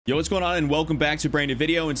Yo, what's going on, and welcome back to a brand new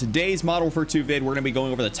video. In today's Modern Warfare 2 vid, we're going to be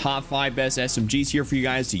going over the top 5 best SMGs here for you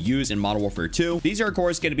guys to use in Modern Warfare 2. These are, of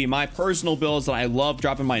course, going to be my personal builds that I love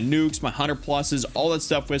dropping my nukes, my 100+s, all that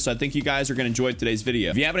stuff with, so I think you guys are going to enjoy today's video.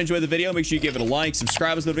 If you haven't enjoyed the video, make sure you give it a like,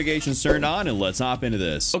 subscribe with notifications turned on, and let's hop into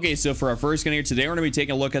this. Okay, so for our first gun here today, we're going to be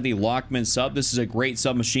taking a look at the Lockman sub. This is a great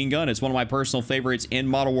submachine gun. It's one of my personal favorites in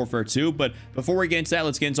Modern Warfare 2, but before we get into that,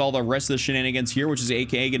 let's get into all the rest of the shenanigans here, which is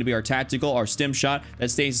aka going to be our tactical, our stim shot. That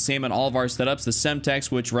stays the same on all of our setups, the Semtex,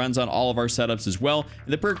 which runs on all of our setups as well,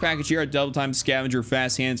 and the perk package here are double time scavenger,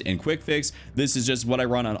 fast hands, and quick fix. This is just what I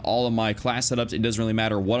run on all of my class setups. It doesn't really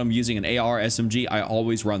matter what I'm using, an AR, SMG, I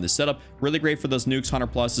always run this setup. Really great for those nukes,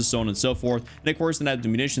 100+s, so on and so forth. And of course, then I have the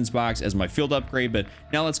munitions box as my field upgrade. But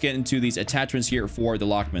now let's get into these attachments here for the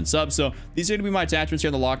Lockman sub. So these are going to be my attachments here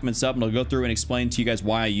on the Lockman sub, and I'll go through and explain to you guys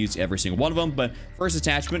why I use every single one of them. But first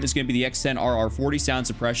attachment is going to be the X10 RR40 sound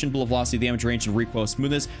suppression, bullet velocity, damage range, and recoil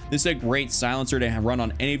smoothness. This is a great silencer to run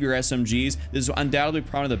on any of your SMGs. This is undoubtedly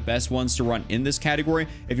probably the best ones to run in this category.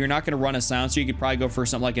 If you're not going to run a silencer, you could probably go for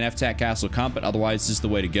something like an FTAC Castle Comp, but otherwise this is the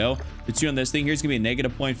way to go. The two on this thing here is going to be a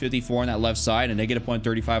negative 0.54 on that left side and a negative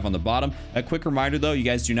 0.35 on the bottom. A quick reminder though, you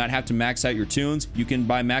guys do not have to max out your tunes. You can,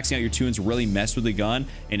 by maxing out your tunes, really mess with the gun,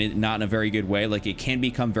 and it not in a very good way. Like, it can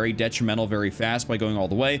become very detrimental very fast by going all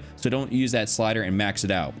the way, so don't use that slider and max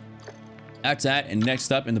it out. That's that. And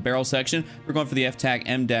next up in the barrel section, we're going for the FTAC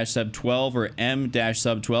M-sub-12 or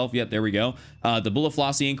M-sub-12. Yep, there we go. The bullet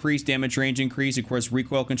velocity increase, damage range increase, of course,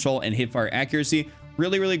 recoil control, and hip fire accuracy.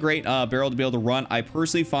 Really great barrel to be able to run. I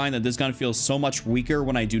personally find that this gun feels so much weaker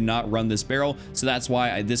when I do not run this barrel, so that's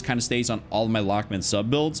why this kind of stays on all of my Lockman sub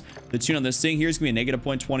builds. The tune on this thing here is going to be a negative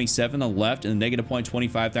 0.27 on the left and a negative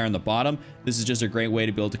 0.25 there on the bottom. This is just a great way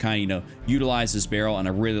to be able to kind of, utilize this barrel, and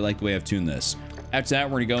I really like the way I've tuned this. After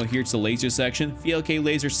that, we're going to go here to the laser section. VLK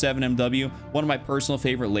Laser 7MW, one of my personal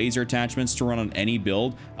favorite laser attachments to run on any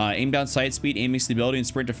build. Aim down sight speed, aiming stability, and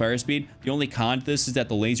sprint to fire speed. The only con to this is that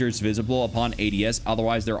the laser is visible upon ADS.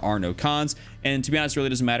 Otherwise, there are no cons. And to be honest, it really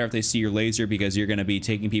doesn't matter if they see your laser, because you're going to be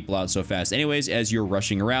taking people out so fast anyways as you're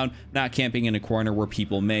rushing around, not camping in a corner where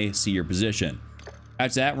people may see your position.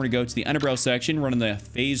 After that, we're going to go to the underbarrel section, running the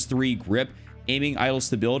Phase 3 grip. Aiming, idle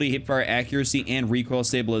stability, hip fire accuracy, and recoil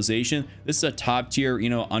stabilization. This is a top tier,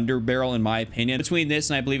 underbarrel in my opinion. Between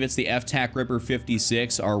this and I believe it's the FTAC Ripper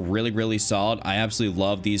 56 are really solid. I absolutely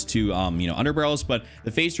love these two, underbarrels, but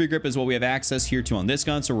the Phase 3 grip is what we have access here to on this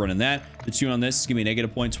gun, so we're running that. The tune on this is going to be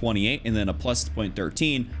negative 0.28 and then a plus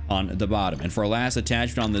 0.13 on the bottom. And for our last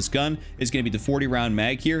attachment on this gun is going to be the 40 round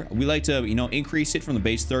mag here. We like to, increase it from the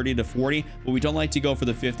base 30 to 40, but we don't like to go for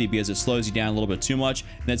the 50 because it slows you down a little bit too much,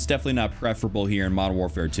 and that's definitely not preferable here in Modern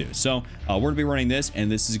Warfare 2. So we're gonna be running this,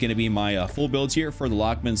 and this is gonna be my full builds here for the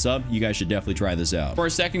Lockman sub. You guys should definitely try this out. For our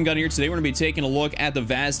second gun here today, we're gonna be taking a look at the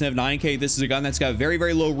Vaznev 9K. This is a gun that's got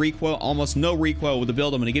very low recoil, almost no recoil with the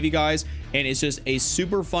build I'm gonna give you guys, and it's just a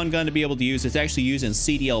super fun gun to be able to use. It's actually used in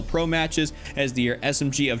CDL Pro matches as the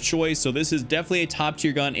SMG of choice, so this is definitely a top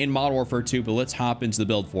tier gun in Modern Warfare 2, but let's hop into the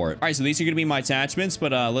build for it. All right, so these are gonna be my attachments,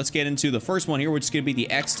 but let's get into the first one here, which is gonna be the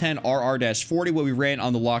X10 RR-40, what we ran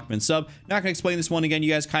on the Lockman sub. Not gonna explain this one again.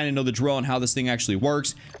 You guys kind of know the drill on how this thing actually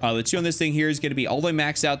works. The two on this thing here is going to be all the way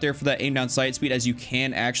maxed out there for that aim down sight speed, as you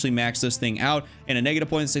can actually max this thing out, and a negative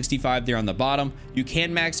 0.65 there on the bottom. You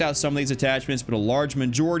can max out some of these attachments, but a large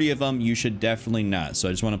majority of them you should definitely not. So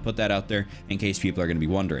I just want to put that out there in case people are going to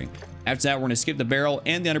be wondering. After that, we're going to skip the barrel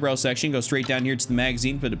and the underbarrel section, go straight down here to the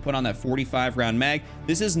magazine, but to put on that 45 round mag.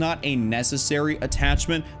 This is not a necessary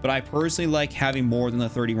attachment, but I personally like having more than the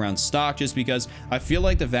 30 round stock, just because I feel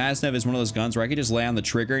like the Vaznev is one of those guns where I could just lay on the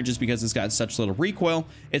trigger, and just because it's got such little recoil,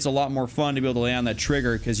 it's a lot more fun to be able to lay on that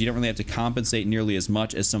trigger because you don't really have to compensate nearly as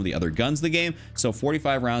much as some of the other guns in the game. So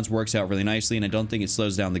 45 rounds works out really nicely, and I don't think it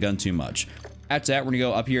slows down the gun too much. After that, we're going to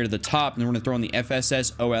go up here to the top, and then we're going to throw in the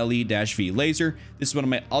FSS OLE-V laser. This is one of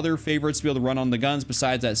my other favorites to be able to run on the guns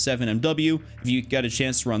besides that 7MW. If you get a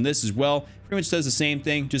chance to run this as well, pretty much does the same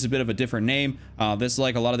thing, just a bit of a different name. This is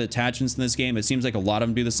like a lot of the attachments in this game. It seems like a lot of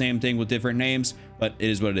them do the same thing with different names, but it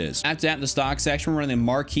is what it is. After that, in the stock section, we're running the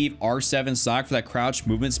Marquis R7 stock for that crouch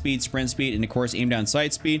movement speed, sprint speed, and of course aim down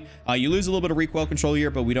sight speed. You lose a little bit of recoil control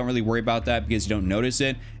here, but we don't really worry about that because you don't notice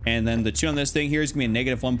it. And then the two on this thing here is gonna be a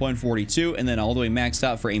negative 1.42, and then all the way maxed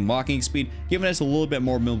out for aim locking speed, giving us a little bit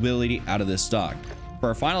more mobility out of this stock. For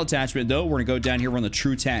our final attachment though, we're gonna go down here, run the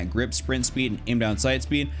True Tac grip, sprint speed, and aim down sight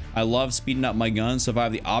speed. I love speeding up my gun, so if I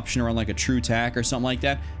have the option to run like a True Tac or something like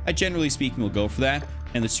that, I generally speaking will go for that.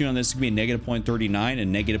 and the tune on this is gonna be a negative 0.39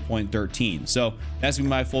 and negative 0.13. So that's gonna be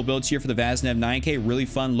my full builds here for the Vaznev 9K. Really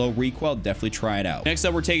fun, low recoil. Definitely try it out. Next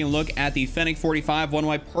up, we're taking a look at the Fennec 45, one of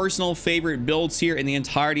my personal favorite builds here in the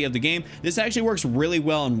entirety of the game. This actually works really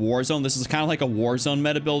well in Warzone. This is kind of like a Warzone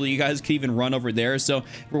meta build that you guys can even run over there. So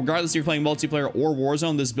regardless if you're playing multiplayer or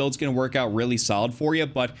Warzone, this build's gonna work out really solid for you.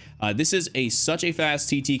 But this is such a fast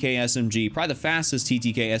TTK SMG, probably the fastest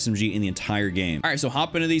TTK SMG in the entire game. All right, so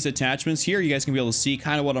hop into these attachments here. You guys can be able to see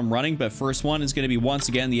kind of what I'm running, but first one is going to be once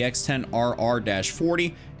again the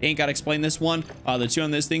X10RR-40. Ain't got to explain this one. The tune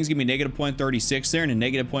on this thing is going to be negative 0.36 there and a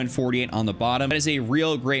negative 0.48 on the bottom. That is a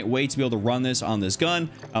real great way to be able to run this on this gun.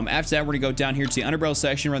 After that, we're going to go down here to the underbarrel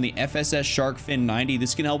section, run the FSS Shark Fin 90.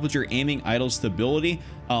 This can help with your aiming idle stability.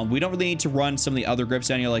 We don't really need to run some of the other grips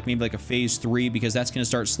down here, like maybe like a phase 3, because that's going to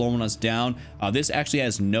start slowing us down. This actually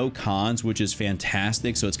has no cons, which is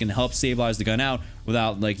fantastic. So it's going to help stabilize the gun out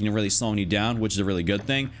without, like, you know, really slowing you down, which is a really good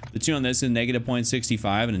thing. The tune on this is negative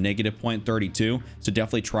 0.65 and a negative 0.32. So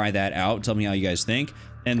definitely try that out. Tell me how you guys think.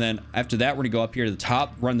 And then after that, we're gonna go up here to the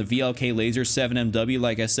top, run the VLK laser 7MW,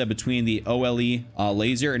 like I said, between the OLE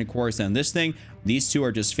laser and of course then this thing. These two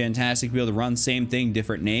are just fantastic to be able to run, same thing,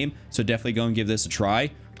 different name. So definitely go and give this a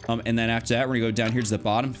try. And then after that, we're gonna go down here to the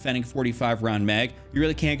bottom, Fennec 45 round mag. You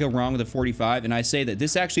really can't go wrong with a 45, and I say that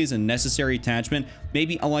this actually is a necessary attachment.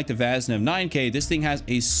 Maybe unlike the Vaznev 9K, this thing has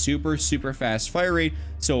a super fast fire rate,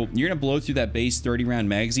 so you're gonna blow through that base 30 round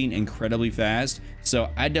magazine incredibly fast. So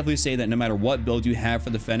I definitely say that no matter what build you have for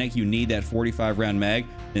the Fennec, you need that 45 round mag,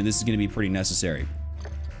 and this is gonna be pretty necessary.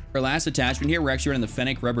 Our last attachment here, we're actually running the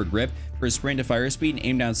Fennec rubber grip for sprint to fire speed and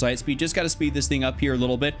aim down sight speed. Just got to speed this thing up here a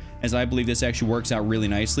little bit, as I believe this actually works out really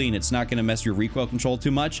nicely and it's not going to mess your recoil control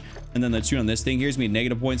too much. And then the tune on this thing here is going to be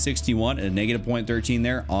negative 0.61 and a negative 0.13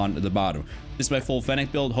 there on the bottom. This is my full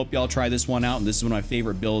Fennec build. Hope y'all try this one out, and this is one of my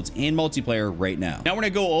favorite builds in multiplayer right now. Now we're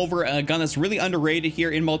going to go over a gun that's really underrated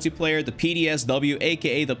here in multiplayer, the PDSW,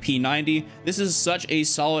 aka the P90. This is such a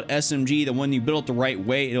solid SMG that when you build it the right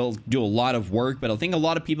way, it'll do a lot of work, but I think a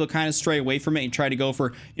lot of people kind of stray away from it and try to go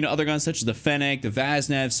for, you know, other guns such as the Fennec, the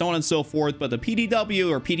Vaznev, so on and so forth. But the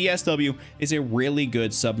PDW or PDSW is a really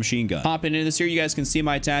good submachine gun. Hopping into this here, you guys can see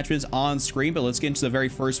my attachments on screen, but let's get into the very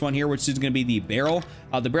first one here, which is going to be the barrel.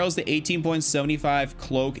 The barrel is the 18.75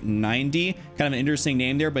 Cloak 90. Kind of an interesting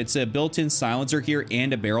name there, but it's a built-in silencer here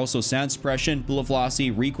and a barrel, so sound suppression, bullet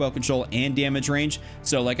velocity, recoil control, and damage range.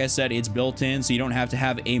 So like I said, it's built in, so you don't have to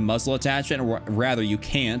have a muzzle attachment, or rather you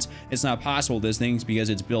can't. It's not possible with this thing because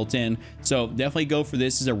it's built in. So definitely go for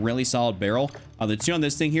this. This is a really solid barrel. The tune on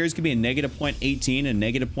this thing here is going to be a negative 0.18 and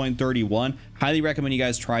negative 0.31. Highly recommend you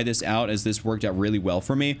guys try this out, as this worked out really well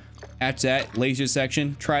for me. After that, laser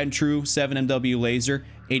section, tried and true 7MW laser,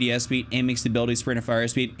 ADS speed, aiming stability, sprint and fire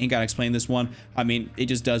speed. Ain't gotta explain this one. I mean, it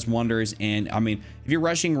just does wonders. And I mean, if you're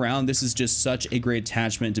rushing around, this is just such a great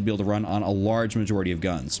attachment to be able to run on a large majority of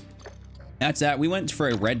guns. That's that. We went for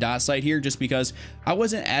a red dot sight here just because I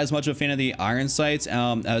wasn't as much of a fan of the iron sights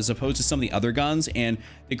as opposed to some of the other guns, and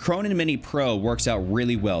the Cronin Mini Pro works out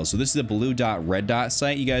really well. So this is a blue dot red dot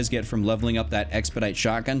sight you guys get from leveling up that Expedite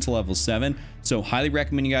shotgun to level 7. So highly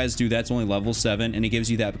recommend you guys do that. It's only level 7 and it gives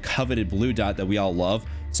you that coveted blue dot that we all love.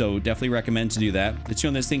 So definitely recommend to do that. The tune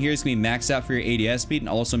on this thing here is going to be maxed out for your ADS speed and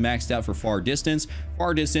also maxed out for far distance.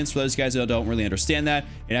 Far distance, for those guys that don't really understand that,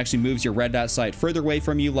 it actually moves your red dot sight further away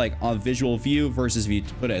from you, like on visual view, versus if you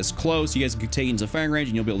put it as close, you guys can take it into firing range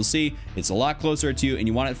and you'll be able to see it's a lot closer to you, and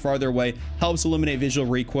you want it farther away. Helps eliminate visual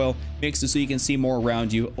recoil, makes it so you can see more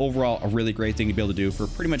around you. Overall, a really great thing to be able to do for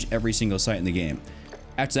pretty much every single sight in the game.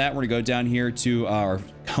 After that, we're gonna go down here to our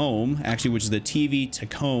comb, actually, which is the TV to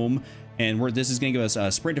comb. And this is going to give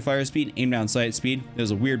us sprint to fire speed, aim down sight speed.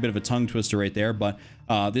 There's a weird bit of a tongue twister right there, but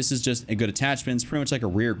this is just a good attachment. It's pretty much like a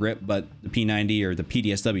rear grip, but the P90 or the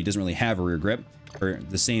PDSW doesn't really have a rear grip, or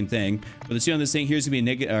the same thing. But the tune on this thing here is going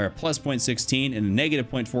to be a plus 0.16 and a negative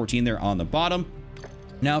 0.14 there on the bottom.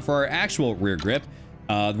 Now for our actual rear grip,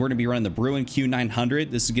 we're going to be running the Bruin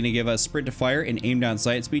Q900. This is going to give us sprint to fire and aim down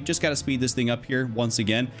sight speed. Just got to speed this thing up here once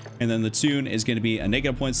again. And then the tune is going to be a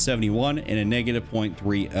negative 0.71 and a negative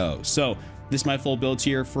 0.30. So this is my full build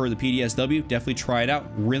here for the PDSW. Definitely try it out.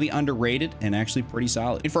 Really underrated and actually pretty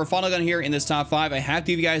solid. And for a final gun here in this top 5, I have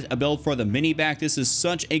to give you guys a build for the mini back. This is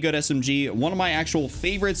such a good SMG. One of my actual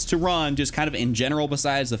favorites to run, just kind of in general,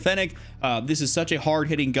 besides the Fennec. This is such a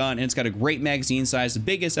hard-hitting gun, and it's got a great magazine size, the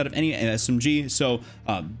biggest out of any SMG. So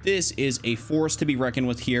this is a force to be reckoned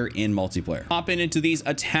with here in multiplayer. Hopping into these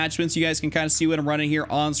attachments, you guys can kind of see what I'm running here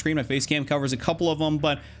on screen. My face cam covers a couple of them,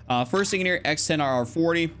 but first thing in here,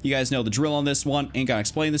 X10RR40. You guys know the drill on on this one. Ain't gotta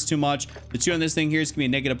explain this too much. The tune on this thing here is gonna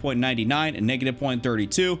be a -0.99 and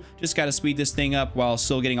 -0.32. Just gotta speed this thing up while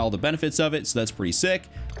still getting all the benefits of it, so that's pretty sick.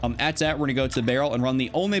 At that, we're gonna go to the barrel and run the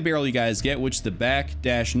only barrel you guys get, which is the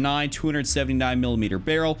back-9 279mm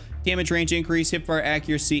barrel. Damage range increase, hipfire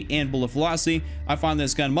accuracy, and bullet velocity. I find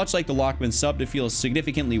this gun, much like the Lockman sub, to feel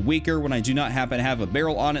significantly weaker when I do not happen to have a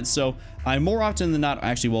barrel on it. So I more often than not,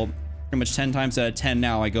 actually, well, pretty much 10 times out of 10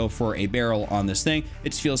 now, I go for a barrel on this thing. It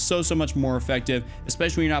just feels so much more effective,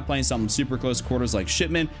 especially when you're not playing something super close quarters like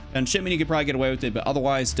Shipment. And Shipment, you could probably get away with it, but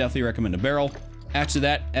otherwise, definitely recommend a barrel. After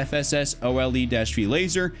that, FSS OLE-V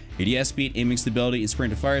laser, ADS speed, aiming stability, and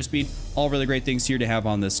sprint to fire speed. All really great things here to have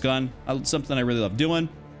on this gun. Something I really love doing.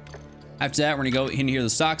 After that, we're gonna go in here to the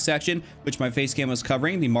stock section, which my face cam was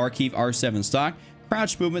covering, the Marquise R7 stock.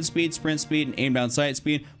 Crouch movement speed, sprint speed, and aim down sight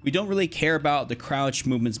speed. We don't really care about the crouch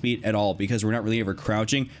movement speed at all because we're not really ever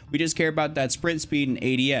crouching. We just care about that sprint speed and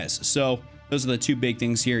ADS. So those are the two big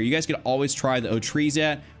things here. You guys could always try the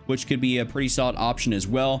Otrizat, which could be a pretty solid option as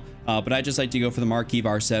well. But I just like to go for the Marquise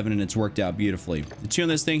R7, and it's worked out beautifully. The tune on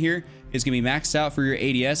this thing here is going to be maxed out for your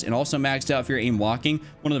ADS and also maxed out for your aim locking.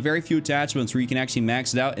 One of the very few attachments where you can actually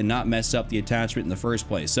max it out and not mess up the attachment in the first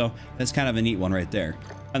place. So that's kind of a neat one right there.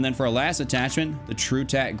 And then for our last attachment, the True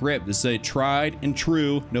Tat Grip. This is a tried and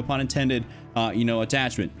true, no pun intended,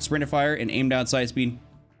 attachment. Sprint to fire and aim down sight speed.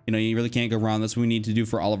 You really can't go wrong. That's what we need to do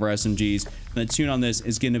for all of our SMGs. And the tune on this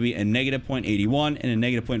is going to be a -0.81 and a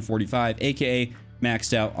 -0.45, aka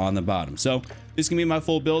maxed out on the bottom. So this is going to be my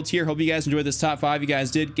full build here. Hope you guys enjoyed this top 5. If you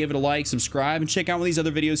guys did, give it a like, subscribe, and check out one of these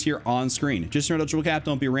other videos here on screen. Just remember, Triple Cap,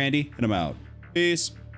 don't be Randy, and I'm out. Peace.